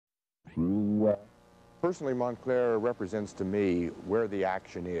Personally, Montclair represents to me where the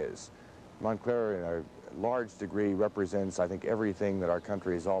action is. Montclair, in a large degree, represents, I think, everything that our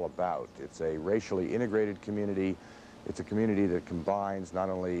country is all about. It's a racially integrated community. It's a community that combines not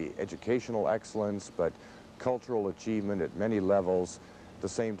only educational excellence, but cultural achievement at many levels. At the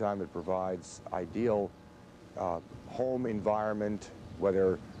same time, it provides ideal home environment,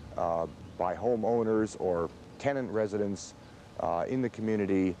 whether by homeowners or tenant residents in the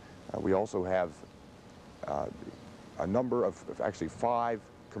community. We also have a number of, actually 5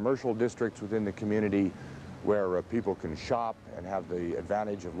 commercial districts within the community where people can shop and have the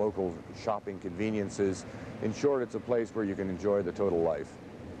advantage of local shopping conveniences. In short, it's a place where you can enjoy the total life.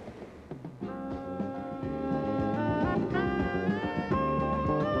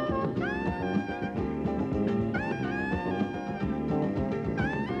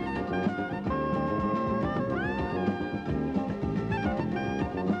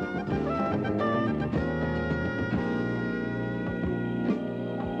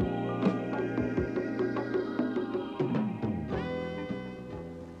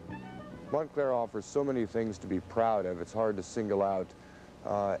 Montclair offers so many things to be proud of, it's hard to single out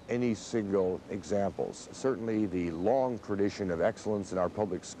any single examples. Certainly the long tradition of excellence in our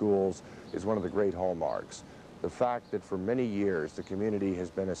public schools is one of the great hallmarks. The fact that for many years the community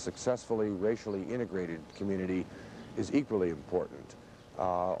has been a successfully racially integrated community is equally important.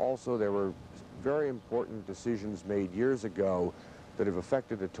 Also, there were very important decisions made years ago that have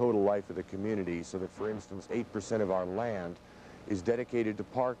affected the total life of the community, so that, for instance, 8% of our land is dedicated to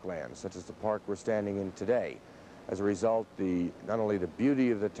parkland, such as the park we're standing in today. As a result, not only the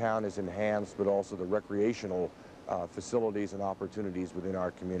beauty of the town is enhanced, but also the recreational facilities and opportunities within our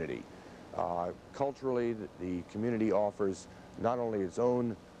community. Culturally, the community offers not only its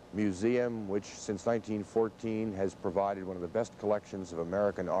own museum, which since 1914 has provided one of the best collections of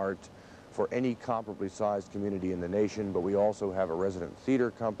American art for any comparably sized community in the nation, but we also have a resident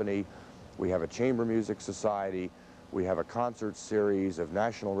theater company, we have a chamber music society, we have a concert series of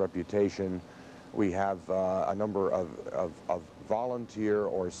national reputation. We have a number of volunteer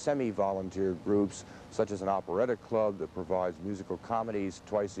or semi-volunteer groups, such as an operetta club that provides musical comedies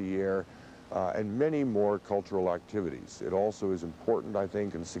twice a year, and many more cultural activities. It also is important, I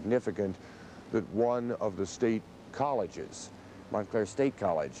think, and significant that one of the state colleges, Montclair State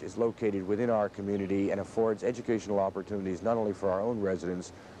College, is located within our community and affords educational opportunities not only for our own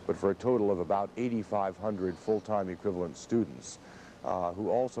residents, but for a total of about 8,500 full-time equivalent students who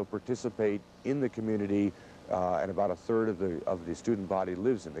also participate in the community, and about a third of the student body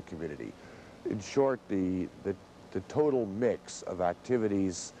lives in the community. In short, the total mix of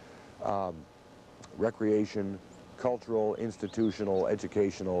activities, recreation, cultural, institutional,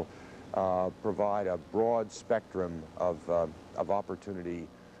 educational, provide a broad spectrum of opportunity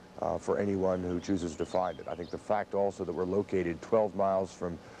for anyone who chooses to find it. I think the fact also that we're located 12 miles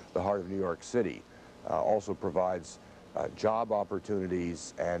from the heart of New York City also provides job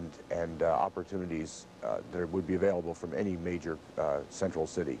opportunities and opportunities that would be available from any major central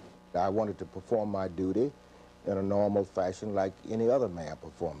city. I wanted to perform my duty in a normal fashion like any other man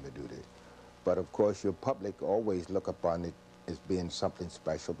performed the duty. But of course your public always look upon it as being something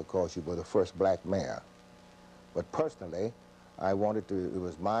special because you were the first black mayor. But personally, I wanted to, it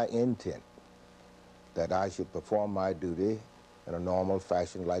was my intent that I should perform my duty in a normal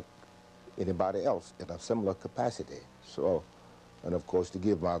fashion like anybody else in a similar capacity. So, and of course to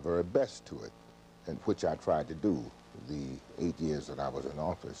give my very best to it, and which I tried to do the 8 years that I was in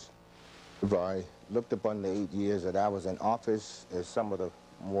office. If I looked upon the 8 years that I was in office as some of the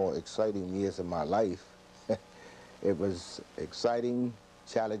more exciting years of my life, it was exciting,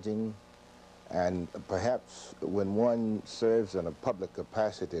 challenging, and perhaps when one serves in a public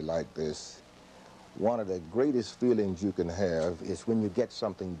capacity like this, one of the greatest feelings you can have is when you get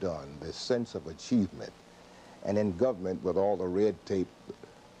something done, the sense of achievement. And in government, with all the red tape,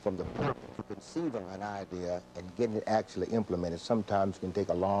 from the point to conceiving an idea and getting it actually implemented sometimes can take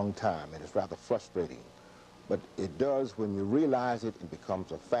a long time, and it's rather frustrating. But it does, when you realize it, it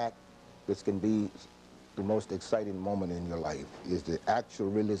becomes a fact. This can be the most exciting moment in your life, is the actual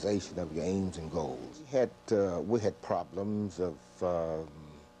realization of your aims and goals. We had problems of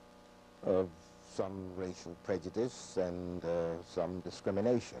some racial prejudice and some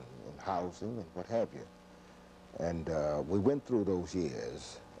discrimination in housing and what have you. And we went through those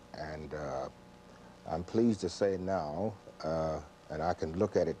years, and I'm pleased to say now, and I can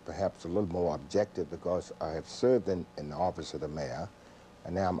look at it perhaps a little more objective because I have served in the office of the mayor,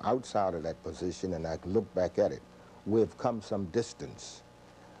 and now I'm outside of that position and I can look back at it. We've come some distance.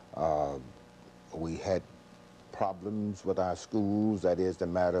 We had problems with our schools, that is the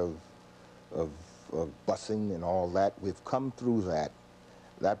matter of of, of busing and all that. We've come through that.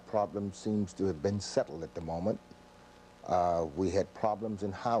 That problem seems to have been settled at the moment. We had problems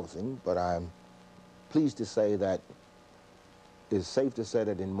in housing, but I'm pleased to say that it's safe to say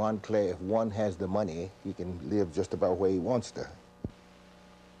that in Montclair, if one has the money, he can live just about where he wants to.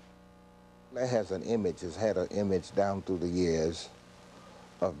 Montclair has an image, has had an image down through the years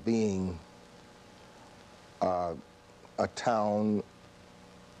of being a town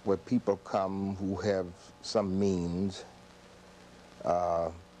where people come who have some means,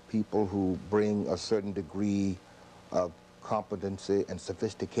 people who bring a certain degree of competency and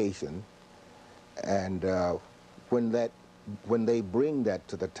sophistication, and when they bring that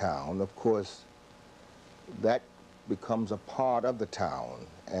to the town, of course, that becomes a part of the town,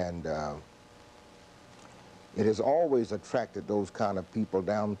 and it has always attracted those kind of people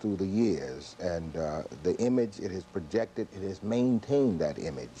down through the years, and the image it has projected, it has maintained that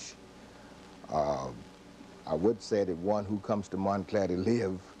image. I would say that one who comes to Montclair to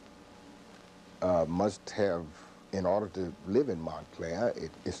live must have, in order to live in Montclair,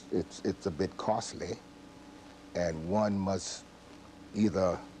 it's a bit costly, and one must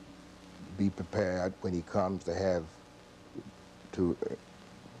either be prepared when he comes to have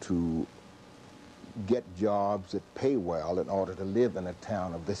to get jobs that pay well in order to live in a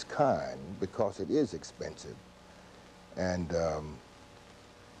town of this kind, because it is expensive. And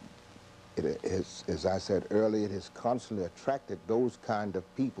as I said earlier, it has constantly attracted those kind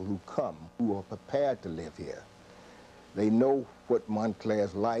of people who come, who are prepared to live here. They know what Montclair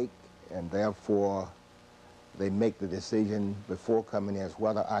is like, and therefore they make the decision before coming here as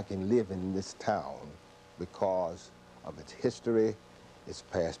whether I can live in this town because of its history, its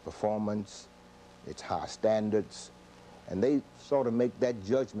past performance, its high standards, and they sort of make that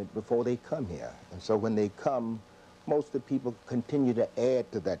judgment before they come here. And so when they come, most of the people continue to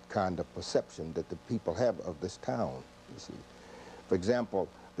add to that kind of perception that the people have of this town, you see. For example,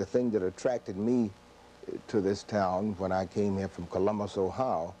 the thing that attracted me to this town when I came here from Columbus,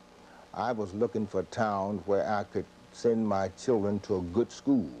 Ohio, I was looking for a town where I could send my children to a good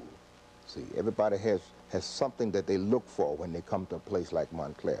school. See, everybody has something that they look for when they come to a place like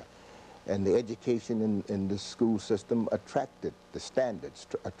Montclair. And the education in this school system attracted, the standards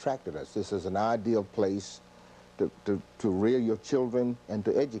attracted us. This is an ideal place to rear your children and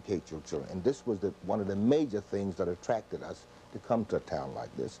to educate your children. And this was one of the major things that attracted us to come to a town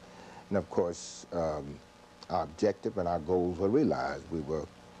like this. And of course, our objective and our goals were realized.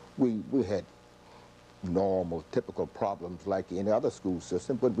 We had normal, typical problems like any other school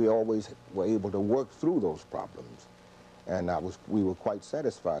system, but we always were able to work through those problems. And we were quite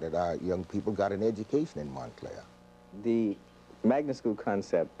satisfied that our young people got an education in Montclair. The magnet school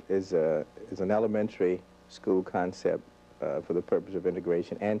concept is an elementary school concept for the purpose of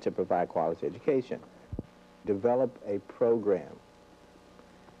integration and to provide quality education. Develop a program,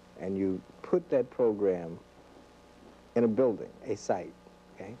 and you put that program in a building, a site,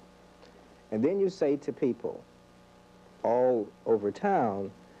 okay? And then you say to people all over town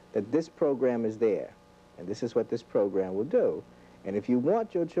that this program is there, and this is what this program will do. And if you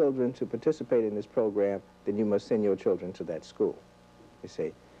want your children to participate in this program, then you must send your children to that school. You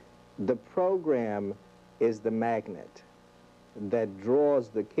see, the program is the magnet that draws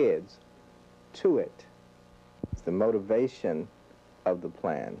the kids to it. It's the motivation of the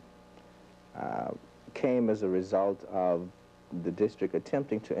plan came as a result of the district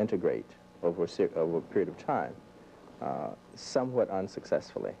attempting to integrate over a period of time, somewhat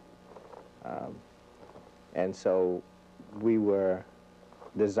unsuccessfully. And so we were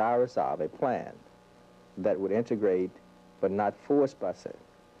desirous of a plan that would integrate but not force bus it,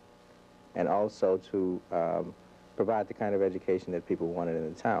 and also to provide the kind of education that people wanted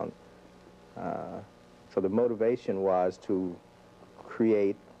in the town. So the motivation was to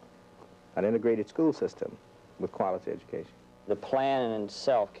create an integrated school system with quality education. The plan in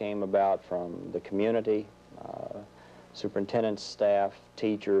itself came about from the community, superintendents, staff,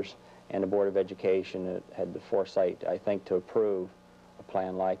 teachers, and the Board of Education that had the foresight, I think, to approve a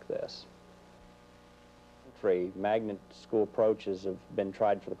plan like this. Magnet school approaches have been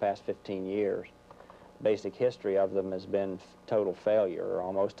tried for the past 15 years. Basic history of them has been total failure, or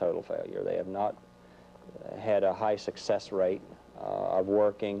almost total failure. They have not had a high success rate of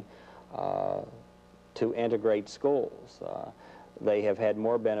working to integrate schools. They have had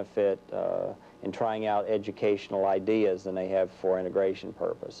more benefit in trying out educational ideas than they have for integration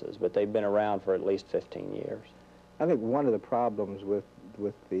purposes, but they've been around for at least 15 years. I think one of the problems with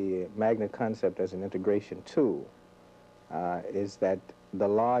the magnet concept as an integration tool is that the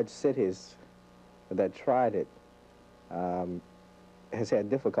large cities that tried it has had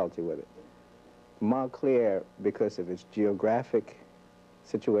difficulty with it. Montclair, because of its geographic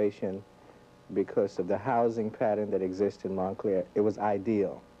situation, because of the housing pattern that exists in Montclair, it was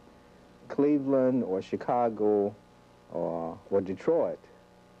ideal. Cleveland or Chicago or Detroit,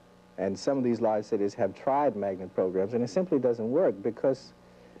 and some of these large cities have tried magnet programs, and it simply doesn't work because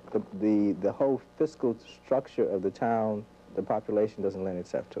the whole fiscal structure of the town, the population doesn't lend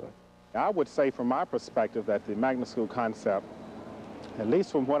itself to it. I would say from my perspective that the magnet school concept, at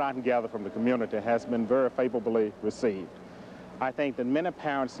least from what I can gather from the community, has been very favorably received. I think that many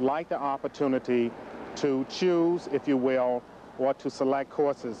parents like the opportunity to choose, if you will, or to select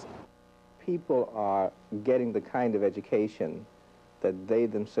courses. People are getting the kind of education that they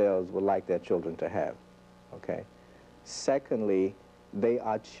themselves would like their children to have, okay? Secondly, they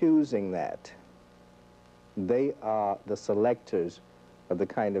are choosing that. They are the selectors of the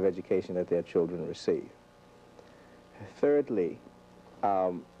kind of education that their children receive. Thirdly,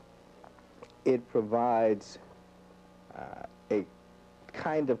 it provides a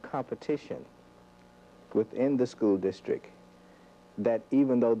kind of competition within the school district that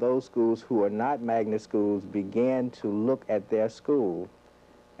even though those schools who are not magnet schools began to look at their school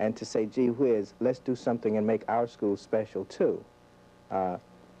and to say, gee whiz, let's do something and make our school special too.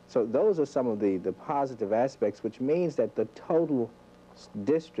 So those are some of the positive aspects, which means that the total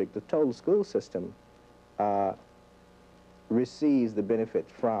district, the total school system receives the benefit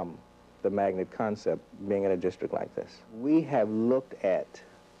from the magnet concept being in a district like this. We have looked at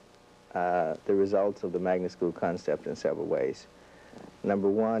the results of the magnet school concept in several ways. Number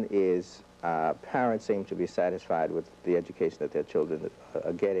one is parents seem to be satisfied with the education that their children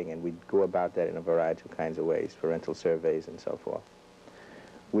are getting, and we go about that in a variety of kinds of ways, parental surveys and so forth.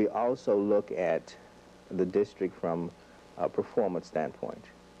 We also look at the district from a performance standpoint.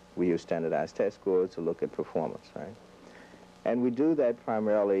 We use standardized test scores to look at performance, right? And we do that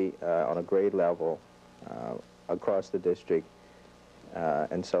primarily on a grade level across the district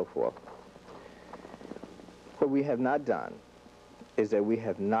and so forth. What we have not done is that we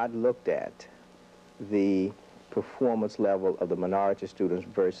have not looked at the performance level of the minority students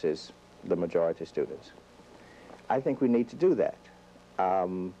versus the majority students. I think we need to do that.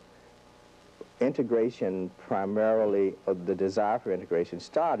 Integration primarily, or the desire for integration,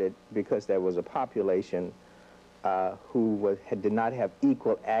 started because there was a population who did not have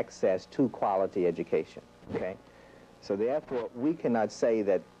equal access to quality education, okay? So therefore, we cannot say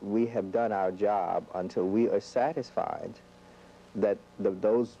that we have done our job until we are satisfied that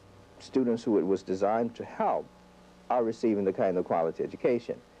those students who it was designed to help are receiving the kind of quality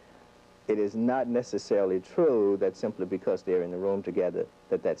education. It is not necessarily true that simply because they're in the room together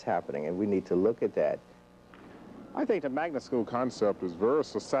that that's happening, and we need to look at that. I think the magnet school concept is very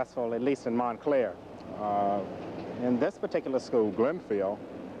successful, at least in Montclair. In this particular school, Glenfield,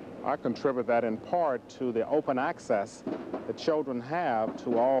 I contribute that in part to the open access that children have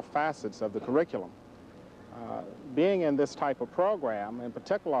to all facets of the curriculum. Being in this type of program, and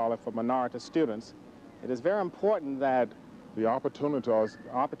particularly for minority students, it is very important that the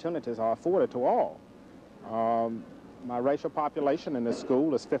opportunities are afforded to all. My racial population in this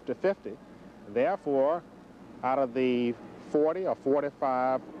school is 50-50. Therefore, out of the 40 or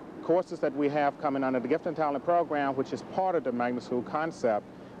 45 courses that we have coming under the Gift and Talent program, which is part of the magnet school concept,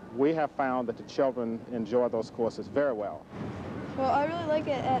 we have found that the children enjoy those courses very well. Well, I really like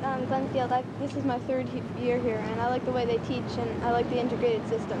it at Glenfield. This is my third year here, and I like the way they teach, and I like the integrated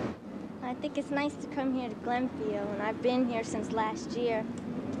system. I think it's nice to come here to Glenfield, and I've been here since last year,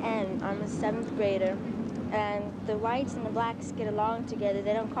 and I'm a 7th grader. And the whites and the blacks get along together.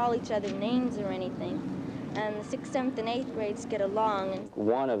 They don't call each other names or anything. And the 6th, 7th, and 8th grades get along. And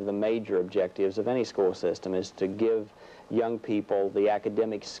one of the major objectives of any school system is to give young people the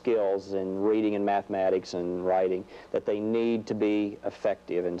academic skills in reading and mathematics and writing that they need to be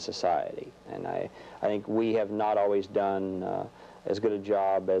effective in society. And I think we have not always done as good a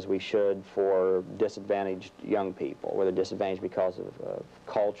job as we should for disadvantaged young people, whether disadvantaged because of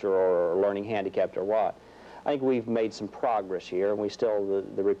culture or learning handicapped or what. I think we've made some progress here, and we still,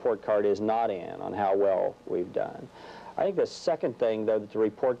 the report card is not in on how well we've done. I think the second thing, though, that the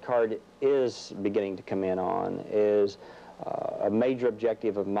report card is beginning to come in on is a major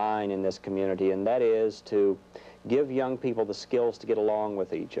objective of mine in this community, and that is to give young people the skills to get along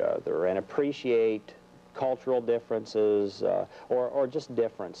with each other and appreciate cultural differences or just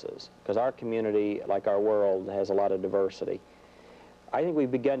differences, because our community, like our world, has a lot of diversity. I think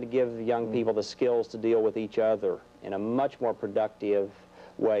we've begun to give young people the skills to deal with each other in a much more productive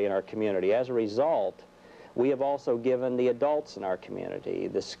way in our community. As a result, we have also given the adults in our community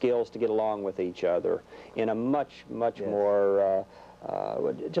the skills to get along with each other in a much more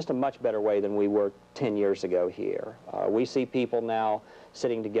just a much better way than we were 10 years ago here. We see people now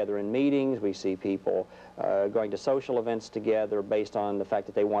sitting together in meetings. We see people going to social events together based on the fact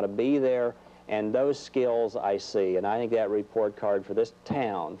that they want to be there. And those skills I see, and I think that report card for this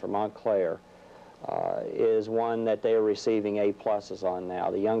town, for Montclair, is one that they are receiving A+s on now,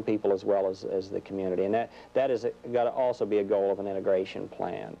 the young people as well as the community. And that is got to also be a goal of an integration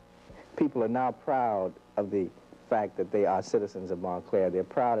plan. People are now proud of the fact that they are citizens of Montclair. They're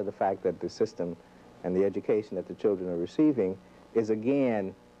proud of the fact that the system and the education that the children are receiving is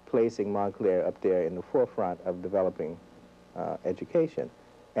again placing Montclair up there in the forefront of developing education.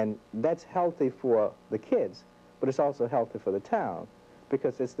 And that's healthy for the kids, but it's also healthy for the town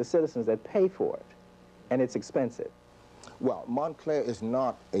because it's the citizens that pay for it, and it's expensive. Well, Montclair is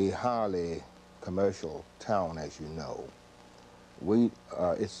not a highly commercial town, as you know.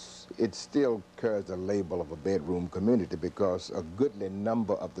 It still carries the label of a bedroom community because a goodly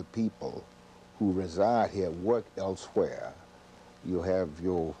number of the people who reside here work elsewhere. You have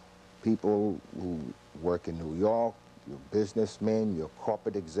your people who work in New York, your businessmen, your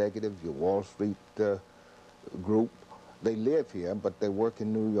corporate executives, your Wall Street group. They live here, but they work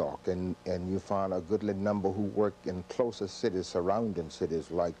in New York, and you find a goodly number who work in closer cities, surrounding cities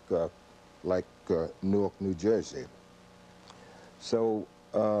like Newark, New Jersey. So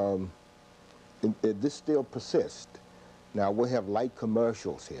this still persists. Now, we have light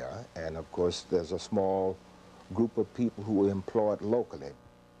commercials here, and of course there's a small group of people who are employed locally.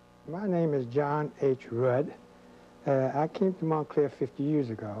 My name is John H. Rudd. I came to Montclair 50 years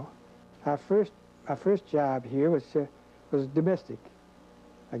ago. My first job here was domestic.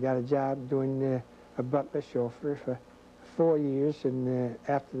 I got a job doing a butler chauffeur for 4 years, and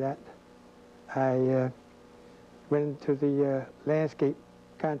after that I went into the landscape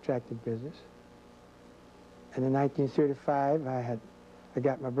contracting business. And in 1935 I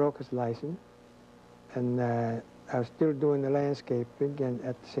got my broker's license, and I was still doing the landscaping, and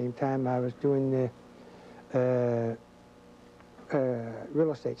at the same time I was doing the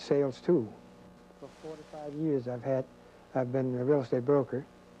real estate sales too. For 45 years I've been a real estate broker,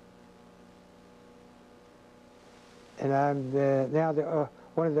 and I'm now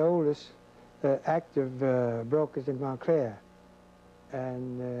one of the oldest active brokers in Montclair.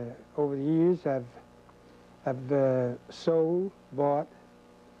 And over the years I've sold, bought,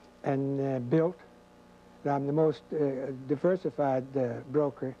 and built. And I'm the most diversified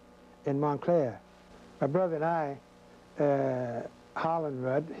broker in Montclair. My brother and I, Holland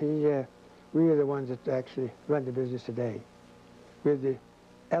Rudd, we are the ones that actually run the business today. We're the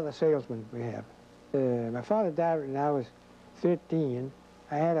other salesmen we have. My father died when I was 13.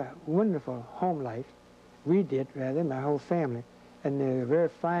 I had a wonderful home life. We did, rather, my whole family. And they're very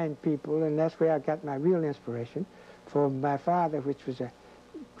fine people, and that's where I got my real inspiration for my father, which was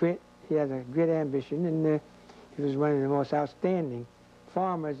he had a great ambition, and he was one of the most outstanding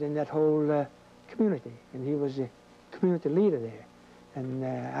farmers in that whole community, and he was a community leader there. And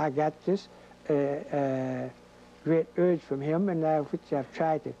I got this great urge from him, and which I've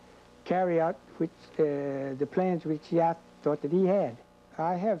tried to carry out, the plans which I thought that he had.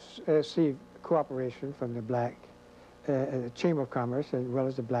 I have received cooperation from the black Chamber of Commerce as well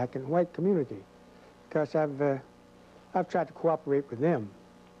as the black and white community, because I've tried to cooperate with them,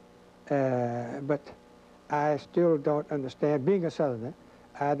 but I still don't understand. Being a Southerner,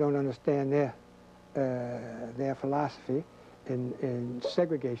 I don't understand their philosophy in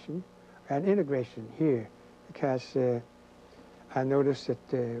segregation and integration here, because I noticed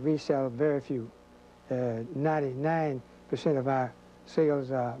that we sell very few. 99% of our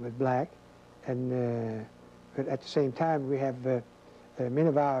sales are with black, and but at the same time we have many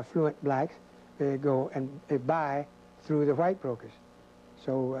of our affluent blacks go and buy through the white brokers.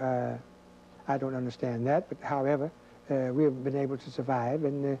 So I don't understand that, but however, we have been able to survive,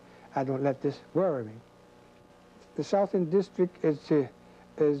 and I don't let this worry me. The South End District is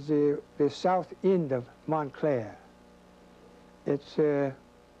the south end of Montclair. It's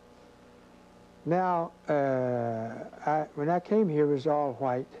now, when I came here, it was all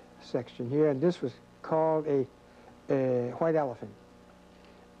white section here, and this was called a white elephant.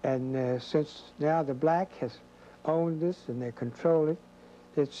 And since now the black has owned this and they control it,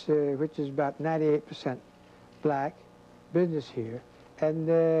 it's which is about 98% black business here, and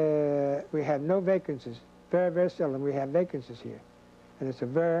we have no vacancies. Very, very seldom we have vacancies here, and it's a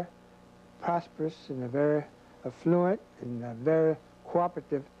very prosperous and a very affluent and a very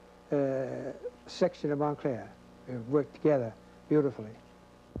cooperative section of Montclair. We work together beautifully.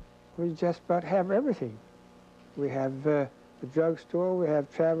 We just about have everything. We have the drugstore, we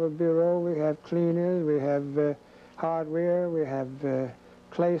have travel bureau, we have cleaners, we have hardware, we have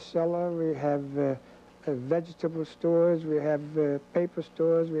clay cellar, we have vegetable stores, we have paper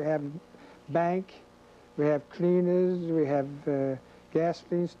stores, we have bank, we have cleaners, we have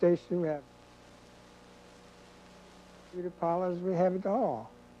gasoline station, we have beauty parlors, we have it all.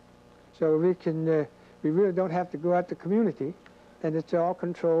 So we can, we really don't have to go out to the community, and it's all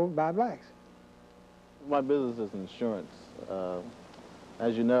controlled by blacks. My business is insurance.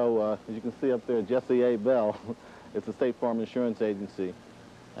 As you know, as you can see up there, Jesse A. Bell, it's a State Farm insurance agency.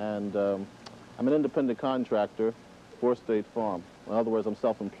 And I'm an independent contractor for State Farm. In other words, I'm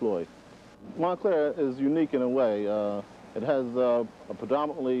self-employed. Montclair is unique in a way. It has a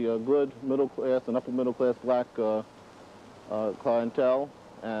predominantly good middle class and upper middle class black clientele.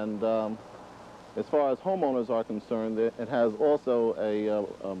 And as far as homeowners are concerned, it has also a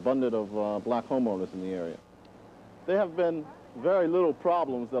abundance of black homeowners in the area. There have been very little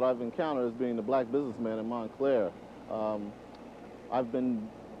problems that I've encountered as being the black businessman in Montclair. I've been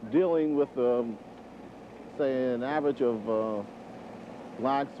dealing with, say, an average of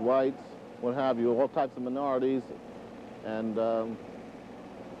blacks, whites, what have you, all types of minorities, and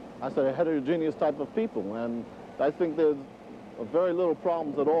I said a heterogeneous type of people, and I think there's very little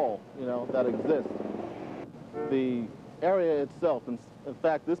problems at all, you know, that exist. The area itself, in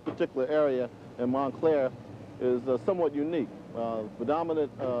fact, this particular area in Montclair is somewhat unique.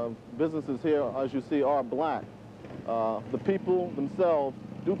 Predominant businesses here, as you see, are black. The people themselves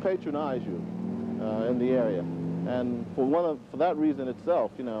do patronize you in the area, and for that reason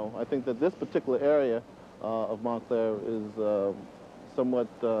itself, you know, I think that this particular area of Montclair is somewhat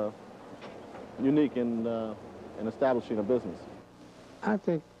unique in establishing a business. I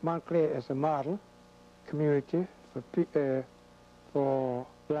think Montclair is a model community for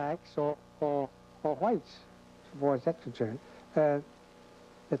blacks or whites, as far as that's concerned.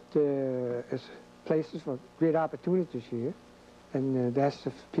 It is places for great opportunities here, and that's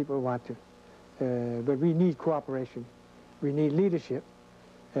if people want to. But we need cooperation. We need leadership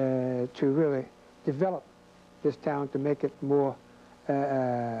to really develop this town to make it more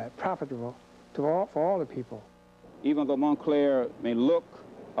profitable for all the people. Even though Montclair may look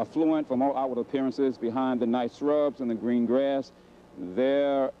affluent from all outward appearances, behind the nice shrubs and the green grass,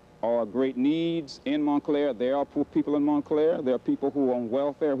 there are great needs in Montclair. There are poor people in Montclair. There are people who are on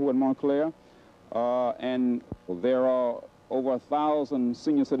welfare who are in Montclair. And there are over 1,000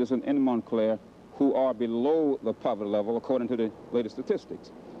 senior citizens in Montclair who are below the poverty level, according to the latest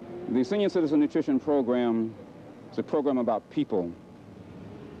statistics. The Senior Citizen Nutrition Program is a program about people.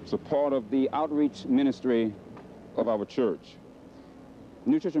 It's a part of the outreach ministry of our church.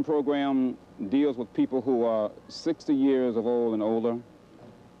 The nutrition program deals with people who are 60 years of old and older,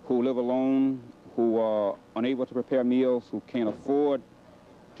 who live alone, who are unable to prepare meals, who can't afford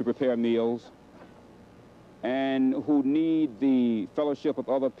to prepare meals, and who need the fellowship of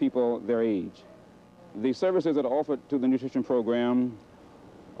other people their age. The services that are offered to the nutrition program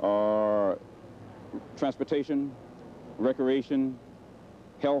are transportation, recreation,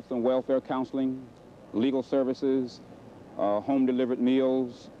 health and welfare counseling, legal services, home-delivered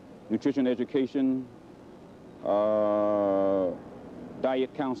meals, nutrition education,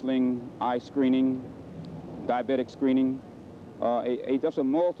 diet counseling, eye screening, diabetic screening, just a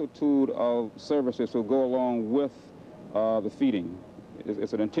multitude of services to go along with the feeding.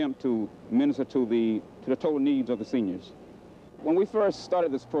 It's an attempt to minister to the total needs of the seniors. When we first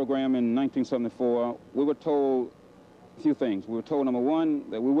started this program in 1974, we were told a few things. We were told, number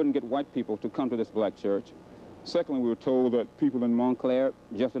one, that we wouldn't get white people to come to this black church. Secondly, we were told that people in Montclair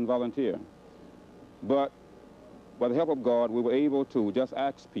just didn't volunteer. But by the help of God, we were able to just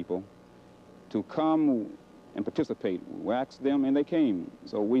ask people to come and participate. We asked them, and they came.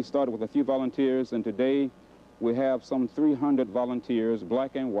 So we started with a few volunteers, and today we have some 300 volunteers,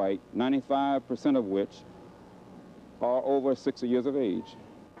 black and white, 95% of which are over 60 years of age.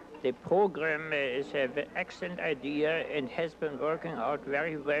 The program is an excellent idea and has been working out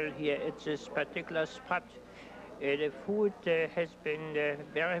very well here at this particular spot. The food has been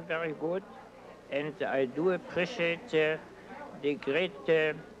very, very good, and I do appreciate the great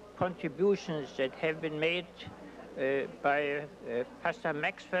contributions that have been made by Pastor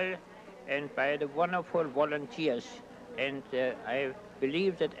Maxwell and by the wonderful volunteers. And I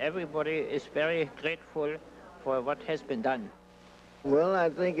believe that everybody is very grateful for what has been done. Well, I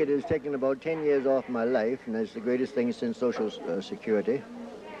think it has taken about 10 years off my life, and that's the greatest thing since Social Security.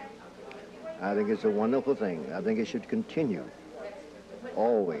 I think it's a wonderful thing. I think it should continue,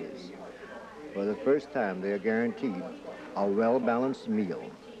 always. For the first time, they are guaranteed a well-balanced meal,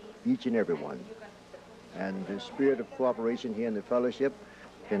 each and every one. And the spirit of cooperation here in the fellowship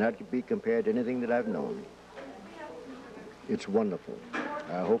cannot be compared to anything that I've known. It's wonderful.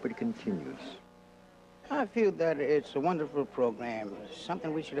 I hope it continues. I feel that it's a wonderful program,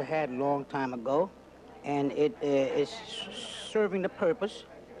 something we should have had a long time ago, and it is serving the purpose,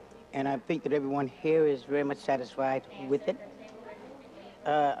 and I think that everyone here is very much satisfied with it.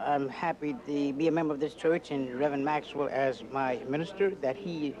 I'm happy to be a member of this church and Reverend Maxwell as my minister, that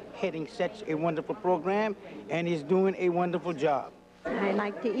he heading such a wonderful program, and he's doing a wonderful job. I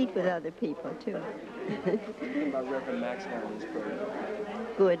like to eat with other people, too. What about Reverend Maxwell in this program?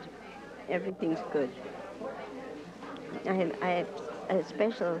 Good. Everything's good. I have a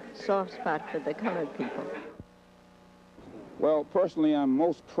special soft spot for the colored people. Well, personally, I'm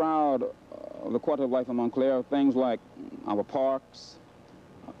most proud of the quality of life in Montclair. Things like our parks,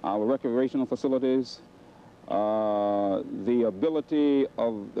 our recreational facilities, the ability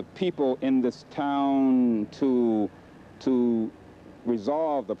of the people in this town to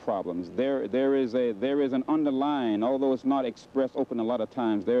resolve the problems. There is an underlying, although it's not expressed open a lot of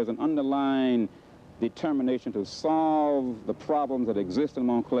times, there is an underlying determination to solve the problems that exist in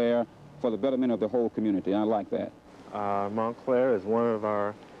Montclair for the betterment of the whole community. I like that. Montclair is one of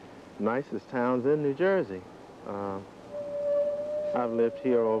our nicest towns in New Jersey. I've lived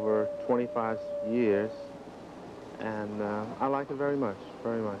here over 25 years, and I like it very much,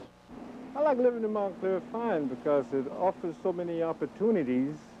 very much. I like living in Montclair fine because it offers so many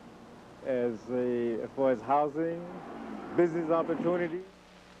opportunities as far as housing, business opportunities.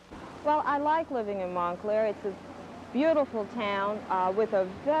 Well, I like living in Montclair. It's a beautiful town with a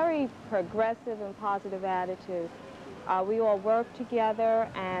very progressive and positive attitude. We all work together,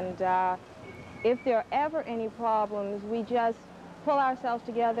 and if there are ever any problems, we just pull ourselves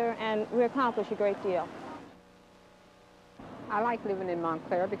together and we accomplish a great deal. I like living in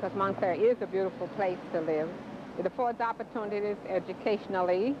Montclair because Montclair is a beautiful place to live. It affords opportunities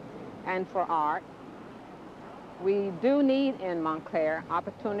educationally and for art. We do need in Montclair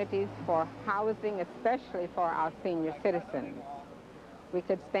opportunities for housing, especially for our senior citizens. We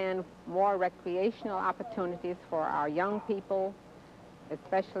could spend more recreational opportunities for our young people,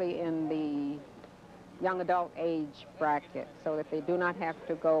 especially in the young adult age bracket, so that they do not have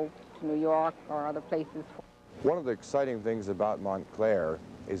to go to New York or other places. One of the exciting things about Montclair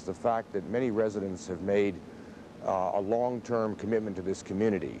is the fact that many residents have made a long-term commitment to this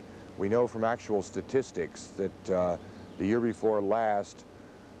community. We know from actual statistics that the year before last,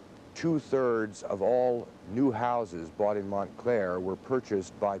 2/3 of all new houses bought in Montclair were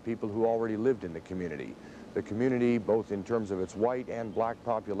purchased by people who already lived in the community. The community, both in terms of its white and black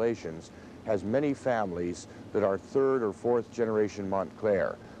populations, has many families that are 3rd or 4th generation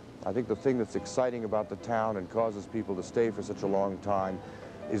Montclair. I think the thing that's exciting about the town and causes people to stay for such a long time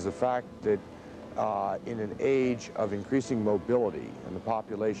is the fact that in an age of increasing mobility in the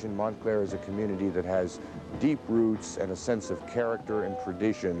population, Montclair is a community that has deep roots and a sense of character and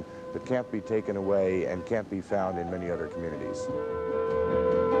tradition that can't be taken away and can't be found in many other communities.